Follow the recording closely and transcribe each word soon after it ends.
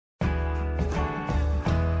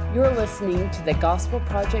You're listening to the Gospel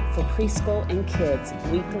Project for Preschool and Kids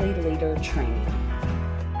Weekly Leader Training.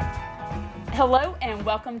 Hello and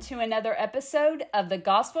welcome to another episode of the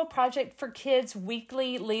Gospel Project for Kids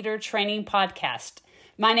Weekly Leader Training Podcast.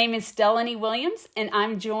 My name is Delaney Williams and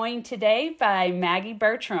I'm joined today by Maggie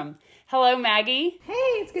Bertram. Hello, Maggie. Hey,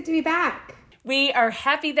 it's good to be back. We are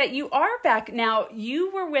happy that you are back. Now,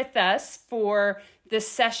 you were with us for the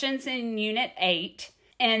sessions in Unit 8.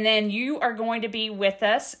 And then you are going to be with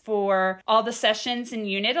us for all the sessions in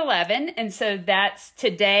Unit 11. And so that's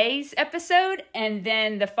today's episode and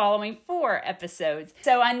then the following 4 episodes.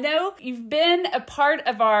 So I know you've been a part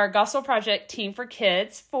of our Gospel Project team for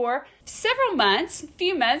kids for several months, a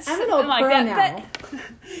few months. I'm an old pro now.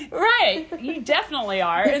 Right, you definitely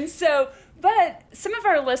are. And so... But some of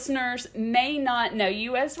our listeners may not know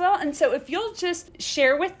you as well. And so if you'll just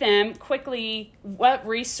share with them quickly what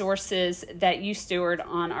resources that you steward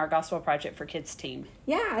on our Gospel Project for Kids team.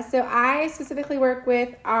 Yeah, so I specifically work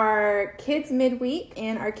with our kids midweek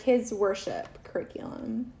and our kids worship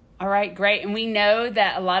curriculum. All right, great. And we know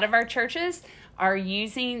that a lot of our churches are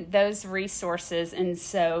using those resources. And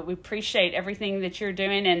so we appreciate everything that you're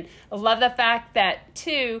doing. And I love the fact that,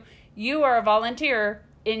 too, you are a volunteer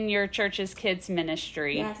in your church's kids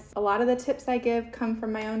ministry. Yes, a lot of the tips I give come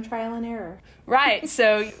from my own trial and error. Right,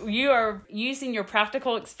 so you are using your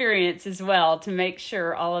practical experience as well to make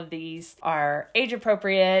sure all of these are age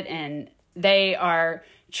appropriate and they are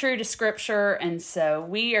true to Scripture. And so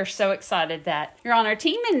we are so excited that you're on our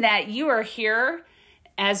team and that you are here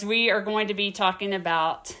as we are going to be talking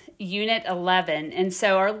about Unit 11. And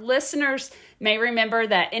so our listeners may remember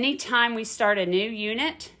that anytime we start a new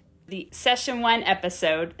unit, the Session 1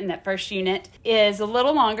 episode in that first unit is a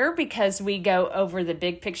little longer because we go over the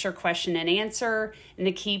big picture question and answer and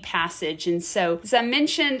the key passage. And so, as I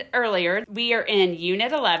mentioned earlier, we are in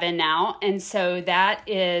Unit 11 now, and so that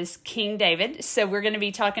is King David. So we're going to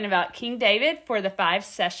be talking about King David for the 5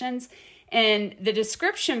 sessions. And the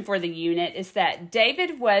description for the unit is that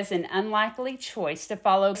David was an unlikely choice to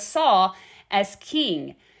follow Saul as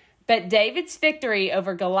king. But David's victory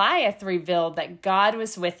over Goliath revealed that God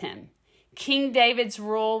was with him. King David's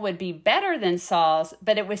rule would be better than Saul's,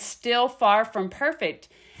 but it was still far from perfect,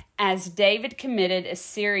 as David committed a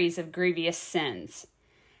series of grievous sins.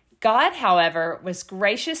 God, however, was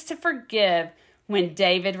gracious to forgive when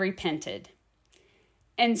David repented.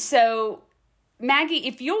 And so, Maggie,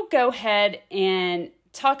 if you'll go ahead and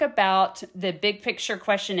talk about the big picture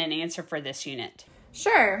question and answer for this unit.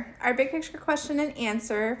 Sure. Our big picture question and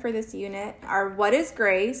answer for this unit are, what is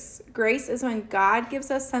grace? Grace is when God gives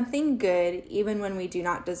us something good even when we do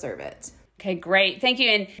not deserve it. Okay, great. Thank you.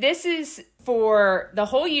 And this is for the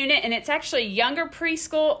whole unit, and it's actually younger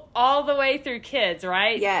preschool all the way through kids,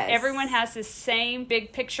 right? Yes. Everyone has the same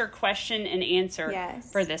big picture question and answer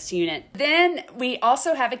for this unit. Then we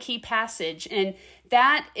also have a key passage, and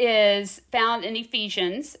that is found in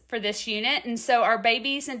Ephesians for this unit. And so our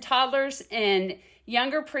babies and toddlers and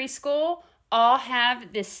younger preschool all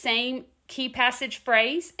have the same key passage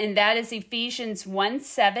phrase, and that is Ephesians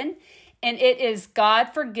 1:7, and it is God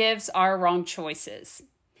forgives our wrong choices.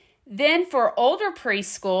 Then for older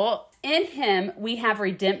preschool, in him we have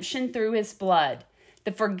redemption through his blood,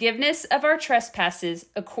 the forgiveness of our trespasses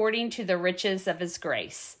according to the riches of his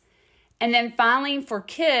grace. And then finally for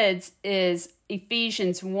kids is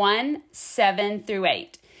Ephesians 1:7 through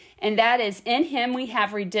 8. And that is, in him we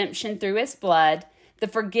have redemption through his blood, the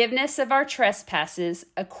forgiveness of our trespasses,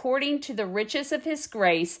 according to the riches of his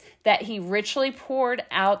grace that he richly poured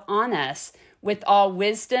out on us with all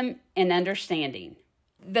wisdom and understanding.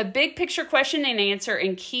 The big picture question and answer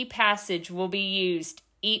and key passage will be used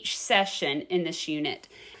each session in this unit.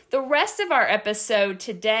 The rest of our episode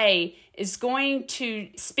today is going to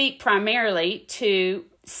speak primarily to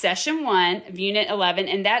Session 1 of Unit 11,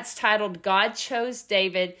 and that's titled God Chose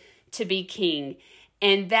David to be King.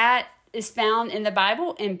 And that is found in the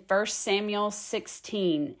Bible in 1 Samuel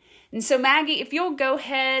 16. And so, Maggie, if you'll go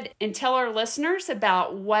ahead and tell our listeners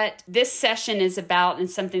about what this session is about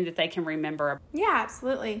and something that they can remember. Yeah,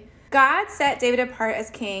 absolutely. God set David apart as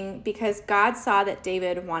king because God saw that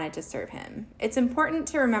David wanted to serve him. It's important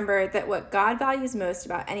to remember that what God values most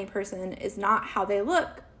about any person is not how they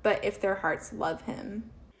look, but if their hearts love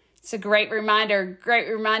him. It's a great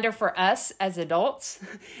reminder for us as adults,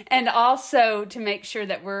 and also to make sure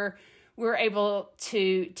that we're able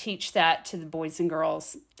to teach that to the boys and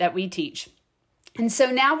girls that we teach. And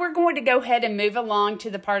so now we're going to go ahead and move along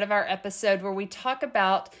to the part of our episode where we talk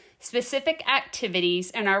about specific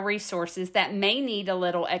activities and our resources that may need a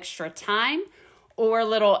little extra time or a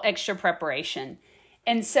little extra preparation.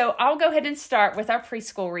 And so I'll go ahead and start with our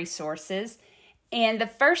preschool resources. And the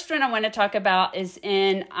first one I want to talk about is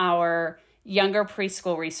in our younger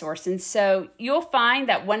preschool resource. And so you'll find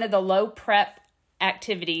that one of the low prep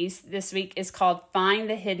activities this week is called Find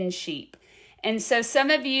the Hidden Sheep. And so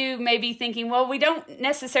some of you may be thinking, well, we don't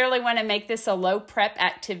necessarily want to make this a low prep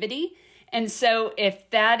activity. And so if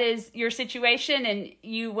that is your situation and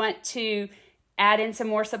you want to add in some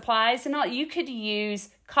more supplies and all, you could use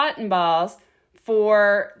cotton balls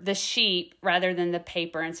for the sheep rather than the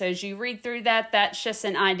paper. And so as you read through that, that's just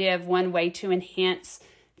an idea of one way to enhance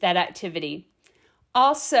that activity.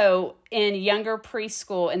 Also, in younger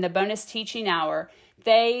preschool, in the bonus teaching hour,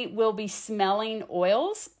 they will be smelling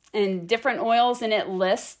oils and different oils, and it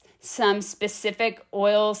lists some specific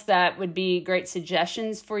oils that would be great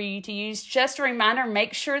suggestions for you to use. Just a reminder,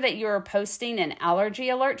 make sure that you're posting an allergy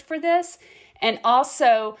alert for this, and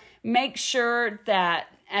also make sure that,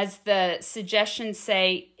 as the suggestions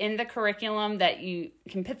say in the curriculum, that you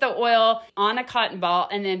can put the oil on a cotton ball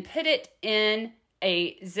and then put it in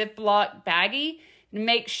a Ziploc baggie.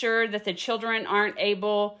 Make sure that the children aren't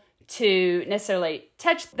able to necessarily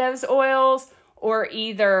touch those oils or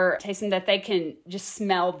either taste them, that they can just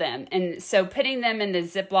smell them. And so putting them in the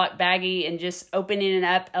Ziploc baggie and just opening it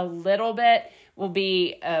up a little bit will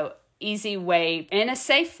be a easy way and a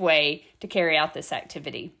safe way to carry out this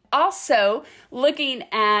activity. Also, looking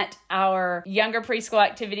at our younger preschool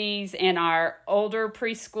activities and our older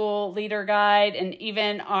preschool leader guide and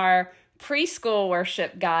even our preschool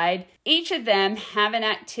worship guide, each of them have an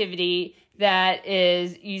activity that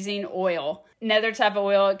is using oil. Another type of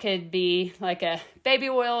oil, it could be like a baby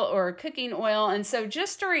oil or cooking oil. And so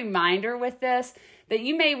just a reminder with this, that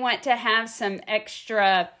you may want to have some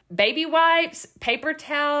extra baby wipes, paper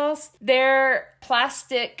towels, their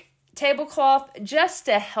plastic tablecloth, just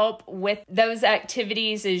to help with those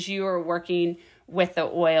activities as you are working with the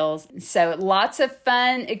oils. So lots of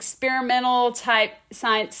fun, experimental type,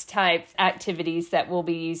 science type activities that we'll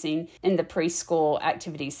be using in the preschool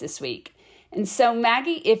activities this week. And so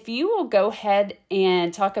Maggie, if you will go ahead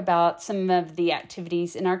and talk about some of the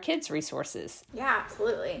activities in our kids' resources. Yeah,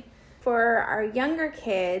 absolutely. For our younger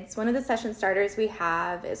kids, one of the session starters we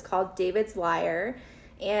have is called David's Lyre.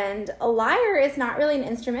 And a lyre is not really an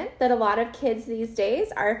instrument that a lot of kids these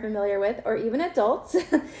days are familiar with, or even adults.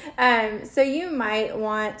 So you might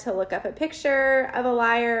want to look up a picture of a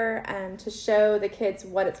lyre to show the kids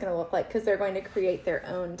what it's going to look like, because they're going to create their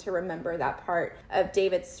own to remember that part of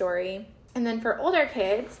David's story. And then for older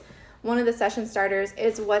kids, one of the session starters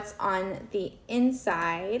is what's on the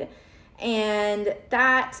inside. And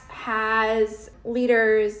that has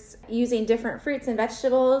leaders using different fruits and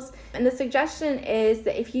vegetables. And the suggestion is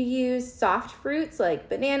that if you use soft fruits like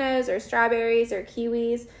bananas or strawberries or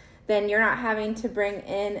kiwis, then you're not having to bring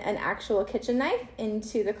in an actual kitchen knife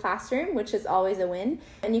into the classroom, which is always a win.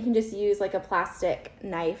 And you can just use like a plastic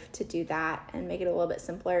knife to do that and make it a little bit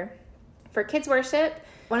simpler. For kids worship,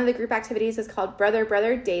 one of the group activities is called Brother,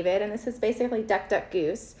 Brother, David, and this is basically Duck, Duck,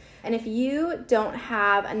 Goose. And if you don't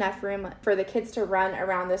have enough room for the kids to run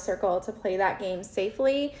around the circle to play that game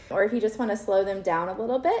safely, or if you just want to slow them down a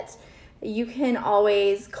little bit, you can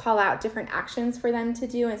always call out different actions for them to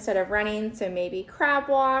do instead of running. So maybe crab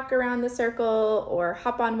walk around the circle, or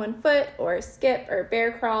hop on one foot, or skip, or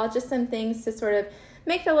bear crawl, just some things to sort of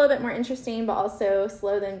make it a little bit more interesting, but also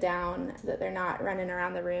slow them down so that they're not running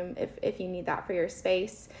around the room if you need that for your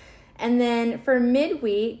space. And then for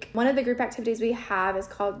midweek, one of the group activities we have is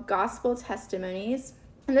called Gospel Testimonies.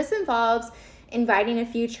 And this involves inviting a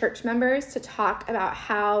few church members to talk about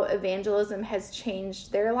how evangelism has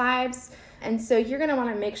changed their lives. And so you're going to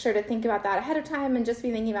want to make sure to think about that ahead of time and just be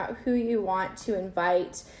thinking about who you want to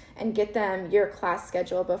invite and get them your class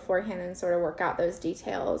schedule beforehand and sort of work out those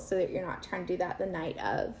details so that you're not trying to do that the night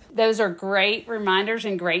of. Those are great reminders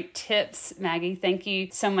and great tips, Maggie. Thank you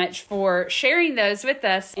so much for sharing those with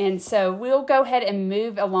us. And so we'll go ahead and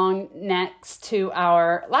move along next to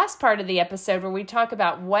our last part of the episode, where we talk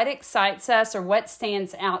about what excites us or what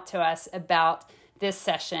stands out to us about this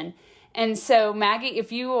session. And so, Maggie,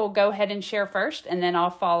 if you will go ahead and share first, and then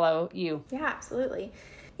I'll follow you. Yeah, absolutely.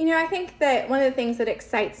 You know, I think that one of the things that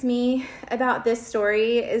excites me about this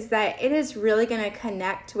story is that it is really going to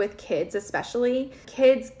connect with kids, especially.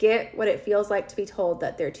 Kids get what it feels like to be told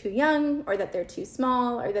that they're too young, or that they're too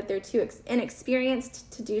small, or that they're too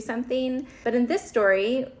inexperienced to do something. But in this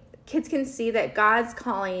story, kids can see that God's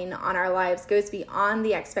calling on our lives goes beyond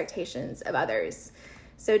the expectations of others.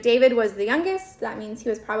 So David was the youngest. That means he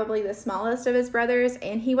was probably the smallest of his brothers,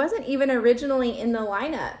 and he wasn't even originally in the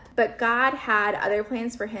lineup. But God had other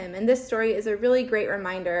plans for him, and this story is a really great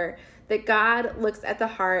reminder that God looks at the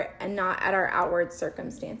heart and not at our outward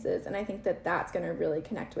circumstances. And I think that that's going to really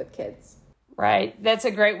connect with kids. Right. That's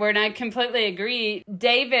a great word. And I completely agree.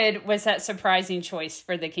 David was that surprising choice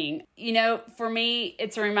for the king. You know, for me,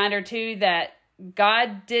 it's a reminder too that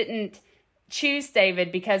God didn't choose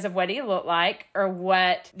David because of what he looked like or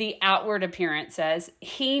what the outward appearance says.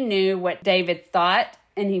 He knew what David thought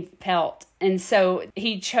and he felt. And so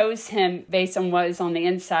he chose him based on what was on the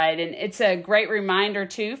inside. And it's a great reminder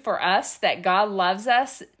too for us that God loves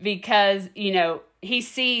us because, you know, he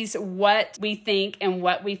sees what we think and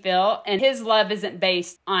what we feel, and his love isn't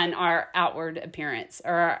based on our outward appearance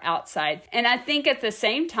or our outside. And I think at the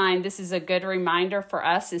same time, this is a good reminder for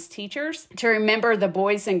us as teachers to remember the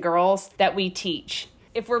boys and girls that we teach.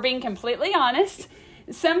 If we're being completely honest,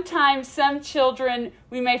 sometimes some children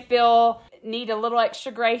we may feel need a little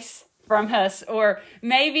extra grace from us, or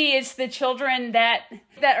maybe it's the children that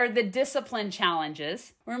are the discipline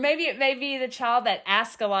challenges, or maybe it may be the child that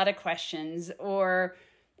asks a lot of questions, or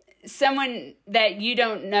someone that you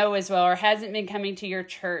don't know as well or hasn't been coming to your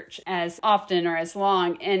church as often or as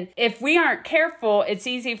long. And if we aren't careful, it's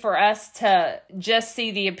easy for us to just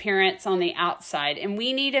see the appearance on the outside, and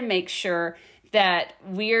we need to make sure that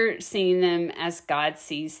we're seeing them as God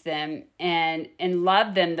sees them and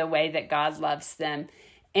love them the way that God loves them.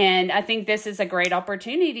 And I think this is a great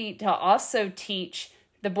opportunity to also teach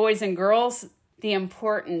the boys and girls the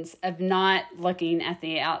importance of not looking at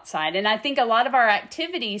the outside. And I think a lot of our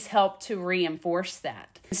activities help to reinforce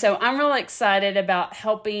that. So I'm really excited about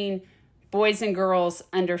helping boys and girls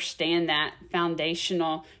understand that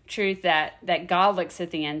foundational truth that God looks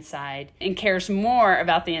at the inside and cares more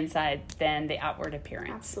about the inside than the outward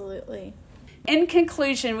appearance. Absolutely. In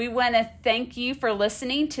conclusion, we want to thank you for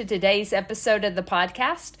listening to today's episode of the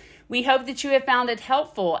podcast. We hope that you have found it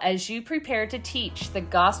helpful as you prepare to teach the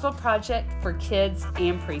Gospel Project for kids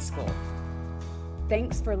and preschool.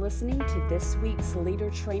 Thanks for listening to this week's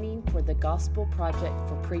leader training for the Gospel Project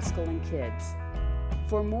for preschool and kids.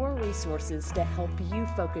 For more resources to help you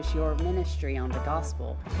focus your ministry on the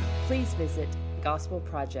gospel, please visit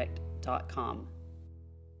gospelproject.com.